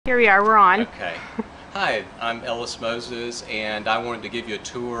Here we are, we're on. Okay. Hi, I'm Ellis Moses, and I wanted to give you a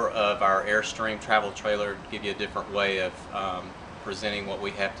tour of our Airstream travel trailer to give you a different way of presenting what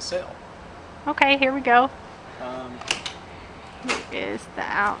we have to sell. Okay, here we go. Here is the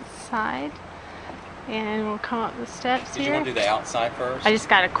outside. And we'll come up the steps here. Did you want to do the outside first? I just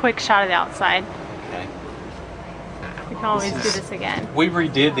got a quick shot of the outside. Okay. We can always do this again. We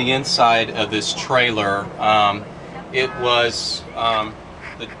redid the inside of this trailer.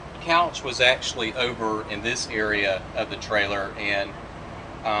 The couch was actually over in this area of the trailer, and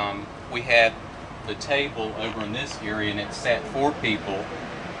we had the table over in this area, and it sat 4 people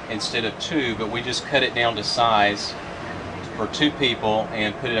instead of 2, but we just cut it down to size for 2 people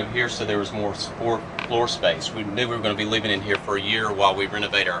and put it up here so there was more floor space. We knew we were going to be living in here for a year while we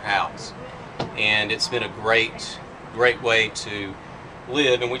renovate our house, and it's been a great way to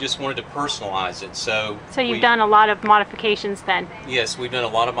live, and we just wanted to personalize it. So you've done a lot of modifications then? Yes, we've done a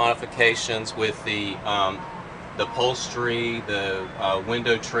lot of modifications with the upholstery, the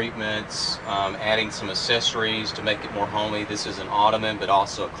window treatments, adding some accessories to make it more homey. This is an ottoman, but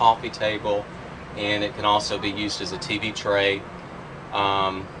also a coffee table, and it can also be used as a TV tray.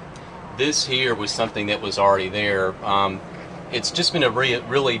 This here was something that was already there. It's just been a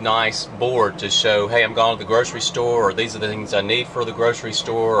really nice board to show, hey, I'm going to the grocery store, or these are the things I need for the grocery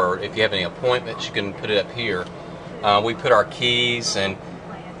store, or if you have any appointments, you can put it up here. We put our keys and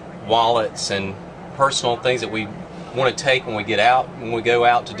wallets and personal things that we want to take when we go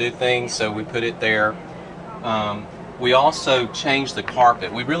out to do things, so we put it there. We also changed the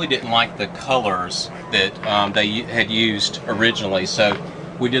carpet. We really didn't like the colors that they had used originally, so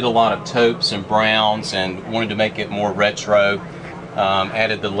we did a lot of taupes and browns and wanted to make it more retro.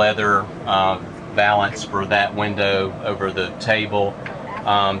 Added the leather valance for that window over the table.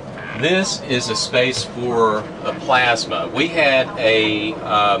 This is a space for a plasma. We had a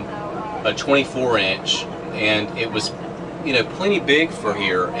 24-inch, and it was, plenty big for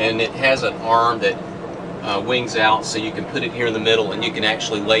here, and it has an arm that wings out, so you can put it here in the middle, and you can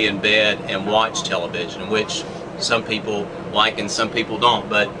actually lay in bed and watch television, which some people like and some people don't,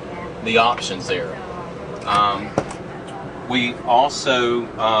 but the option's there. We also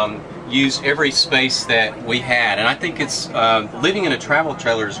use every space that we had, and I think it's living in a travel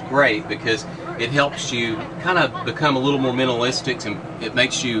trailer is great because it helps you kind of become a little more minimalistic, and it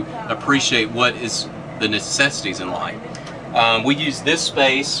makes you appreciate what is the necessities in life. We use this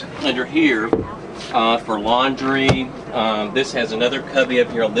space under here for laundry. This has another cubby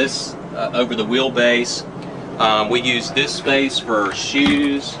up here on this over the wheelbase. We use this space for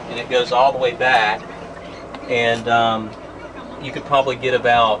shoes, and it goes all the way back, and you could probably get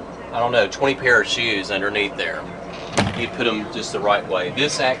about, I don't know, 20 pair of shoes underneath there. You put them just the right way.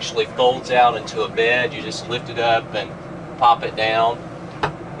 This actually folds out into a bed. You just lift it up and pop it down,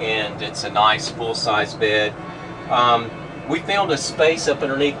 and it's a nice full-size bed. We found a space up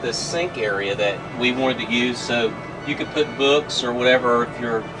underneath the sink area that we wanted to use, so you could put books or whatever if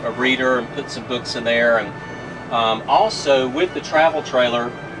you're a reader, and put some books in there. And also with the travel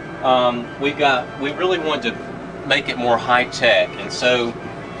trailer, we really wanted to make it more high-tech, and so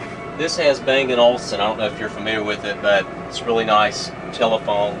this has Bang & Olufsen. I don't know if you're familiar with it, but it's really nice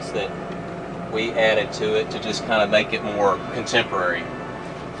telephones that we added to it to just kind of make it more contemporary.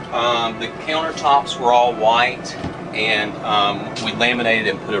 The countertops were all white, and we laminated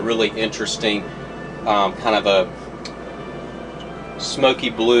and put a really interesting kind of a smoky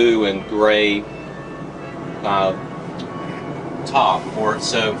blue and gray top for it,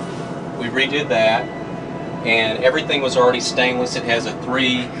 so we redid that, and everything was already stainless. It has a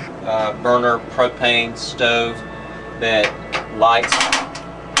 3-burner propane stove that lights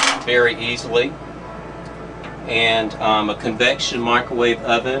very easily, and a convection microwave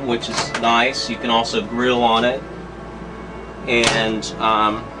oven, which is nice. You can also grill on it, and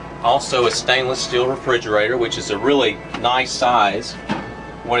also a stainless steel refrigerator, which is a really nice size,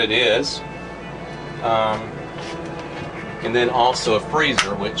 what it is. And then also a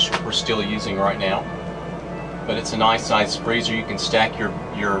freezer, which we're still using right now. But it's a nice size freezer. You can stack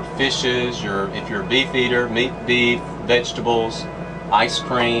your fishes, if you're a beef eater, meat, beef, vegetables, ice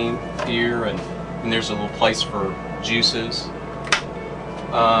cream here, and there's a little place for juices.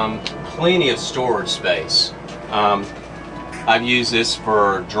 Plenty of storage space. I've used this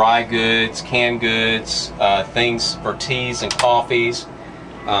for dry goods, canned goods, things for teas and coffees,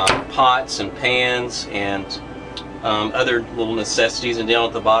 pots and pans, and other little necessities. And down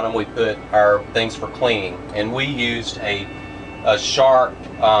at the bottom we put our things for cleaning, and we used a sharp,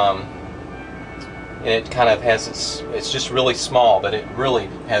 and it kind of has it's just really small, but it really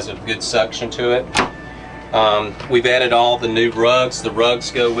has a good suction to it. We've added all the new rugs. The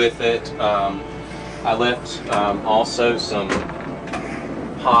rugs go with it. I left also some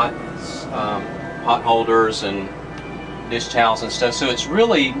pots, pot holders and dish towels and stuff. So it's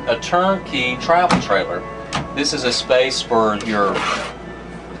really a turnkey travel trailer. This is a space for your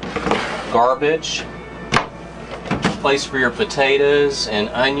garbage, place for your potatoes and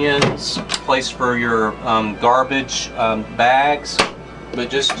onions, place for your garbage bags, but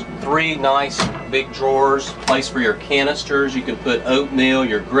just 3 nice big drawers, place for your canisters. You can put oatmeal,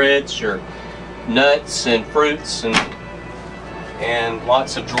 your grits, your nuts and fruits, and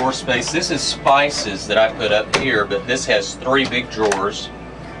lots of drawer space. This is spices that I put up here, but this has 3 big drawers,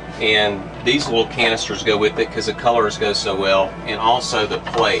 and these little canisters go with it because the colors go so well, and also the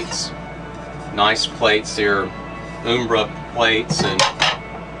plates. Nice plates. They're Umbra plates and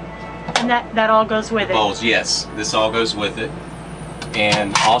that all goes with it. Bowls. Yes, this all goes with it,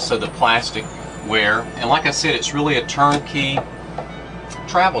 and also the plastic ware. And like I said, it's really a turnkey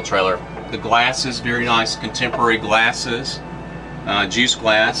travel trailer. The glasses, very nice contemporary glasses, juice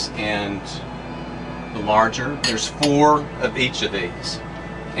glass, and the larger. There's 4 of each of these,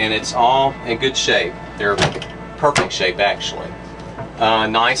 and it's all in good shape. They're perfect shape, actually.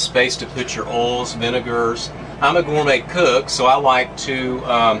 Nice space to put your oils, vinegars. I'm a gourmet cook, so I like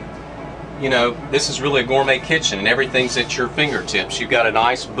to, you know, this is really a gourmet kitchen, and everything's at your fingertips. You've got a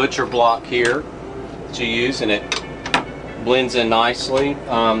nice butcher block here to use, and it blends in nicely.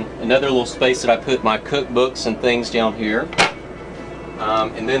 Another little space that I put my cookbooks and things down here.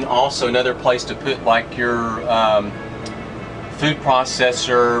 And then also another place to put like your food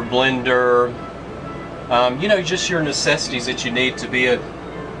processor, blender, you know, just your necessities that you need to be a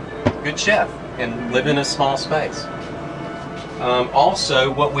good chef and live in a small space.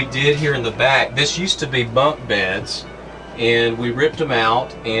 Also, what we did here in the back, this used to be bunk beds, and we ripped them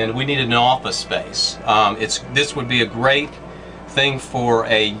out, and we needed an office space. This would be a great thing for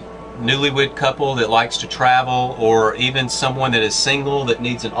a newlywed couple that likes to travel, or even someone that is single that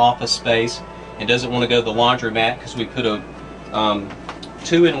needs an office space and doesn't want to go to the laundromat, because we put a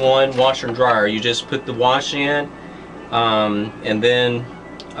 2-in-1 washer and dryer. You just put the wash in, and then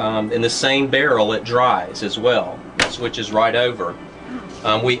in the same barrel it dries as well. It switches right over.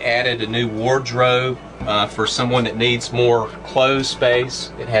 We added a new wardrobe for someone that needs more clothes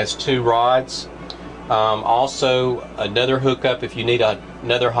space. It has 2 rods. Also another hookup if you need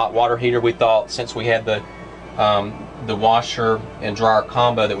another hot water heater. We thought, since we had the washer and dryer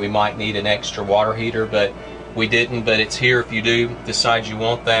combo, that we might need an extra water heater, but we didn't. But it's here if you do decide you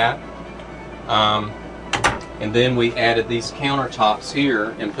want that. And then we added these countertops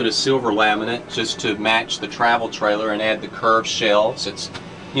here and put a silver laminate just to match the travel trailer, and add the curved shelves. It's,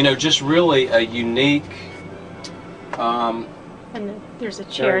 you know, just really a unique. And there's a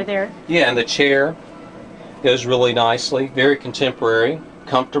chair there. Yeah, and the chair goes really nicely. Very contemporary,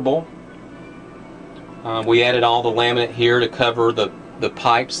 comfortable. We added all the laminate here to cover the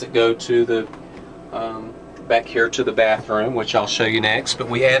pipes that go to the back here to the bathroom, which I'll show you next. But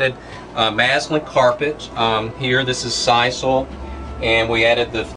we added muslin carpet here. This is sisal, and we added the